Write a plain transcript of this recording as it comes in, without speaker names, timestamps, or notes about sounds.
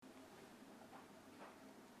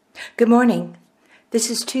Good morning. This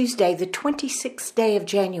is Tuesday, the 26th day of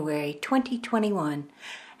January, 2021,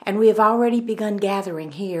 and we have already begun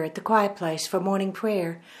gathering here at the Quiet Place for morning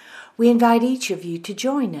prayer. We invite each of you to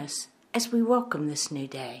join us as we welcome this new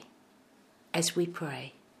day, as we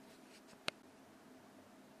pray.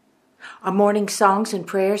 Our morning songs and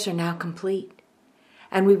prayers are now complete,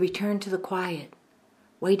 and we return to the quiet,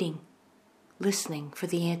 waiting, listening for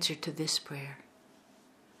the answer to this prayer.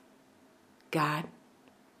 God,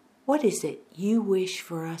 what is it you wish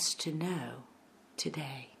for us to know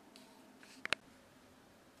today?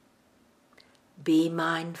 Be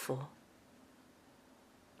mindful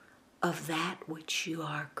of that which you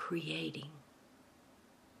are creating.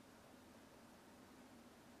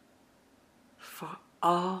 For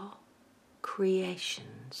all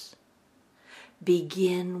creations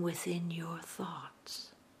begin within your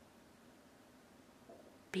thoughts.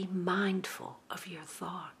 Be mindful of your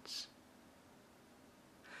thoughts.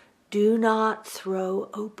 Do not throw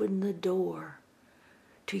open the door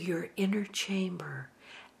to your inner chamber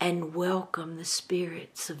and welcome the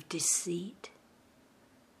spirits of deceit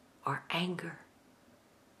or anger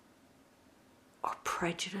or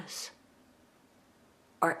prejudice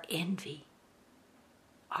or envy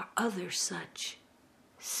or other such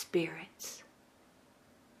spirits,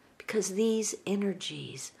 because these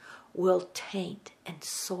energies will taint and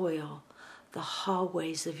soil the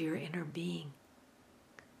hallways of your inner being.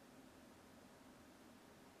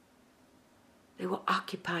 They will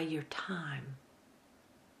occupy your time.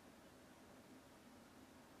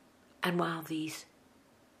 And while these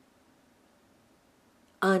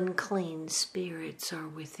unclean spirits are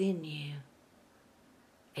within you,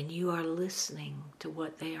 and you are listening to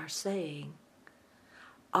what they are saying,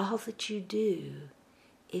 all that you do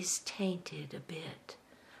is tainted a bit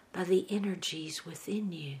by the energies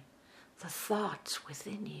within you, the thoughts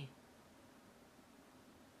within you.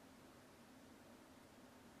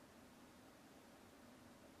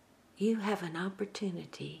 You have an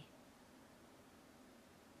opportunity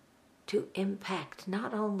to impact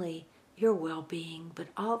not only your well-being, but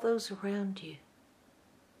all those around you.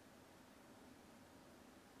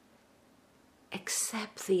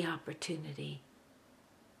 Accept the opportunity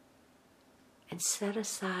and set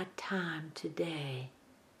aside time today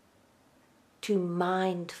to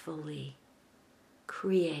mindfully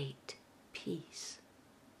create peace.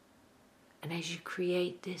 And as you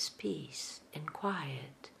create this peace in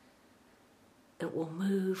quiet, it will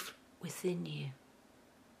move within you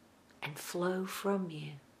and flow from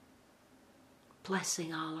you,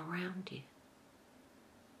 blessing all around you.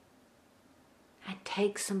 And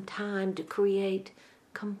take some time to create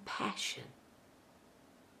compassion,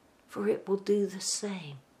 for it will do the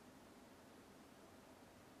same.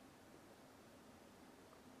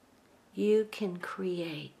 You can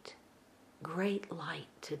create great light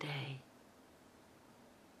today.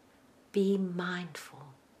 Be mindful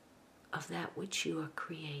of that which you are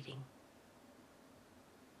creating.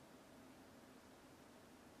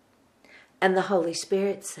 And the Holy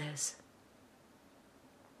Spirit says,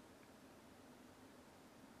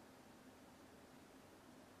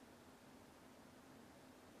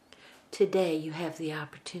 today you have the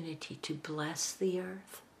opportunity to bless the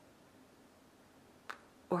earth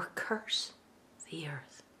or curse the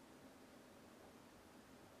earth.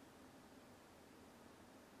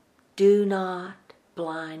 Do not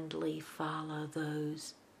blindly follow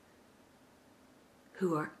those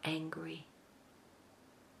who are angry,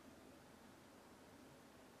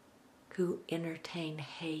 who entertain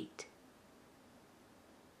hate.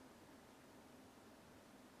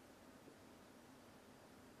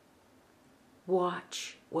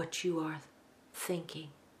 Watch what you are thinking.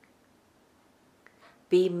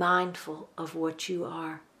 Be mindful of what you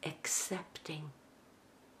are accepting.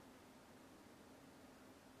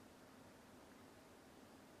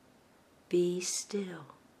 Be still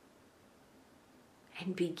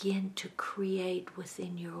and begin to create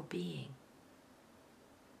within your being.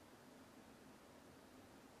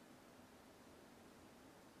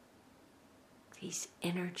 These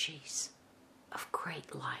energies of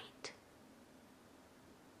great light.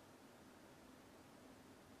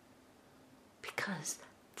 Because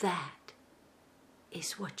that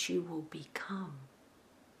is what you will become.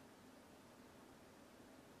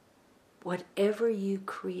 Whatever you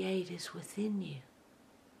create is within you.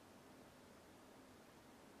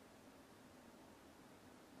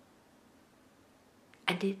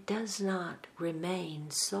 And it does not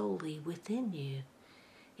remain solely within you.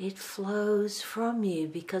 It flows from you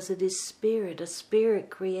because it is spirit, a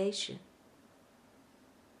spirit creation.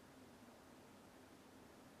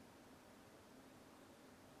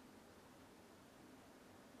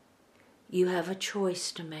 You have a choice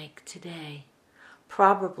to make today,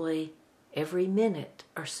 probably every minute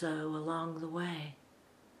or so along the way.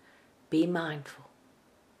 Be mindful.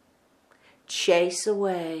 Chase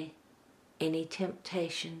away any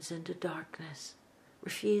temptations into darkness.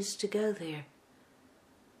 Refuse to go there.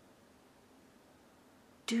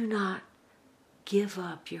 Do not give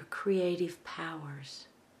up your creative powers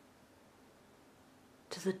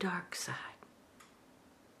to the dark side.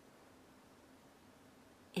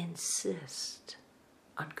 Insist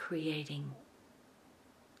on creating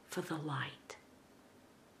for the light.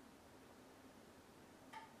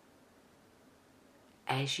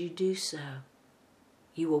 As you do so,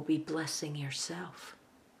 you will be blessing yourself.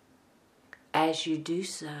 As you do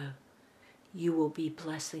so, you will be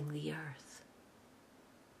blessing the earth.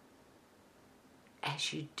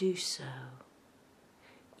 As you do so,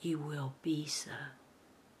 you will be so.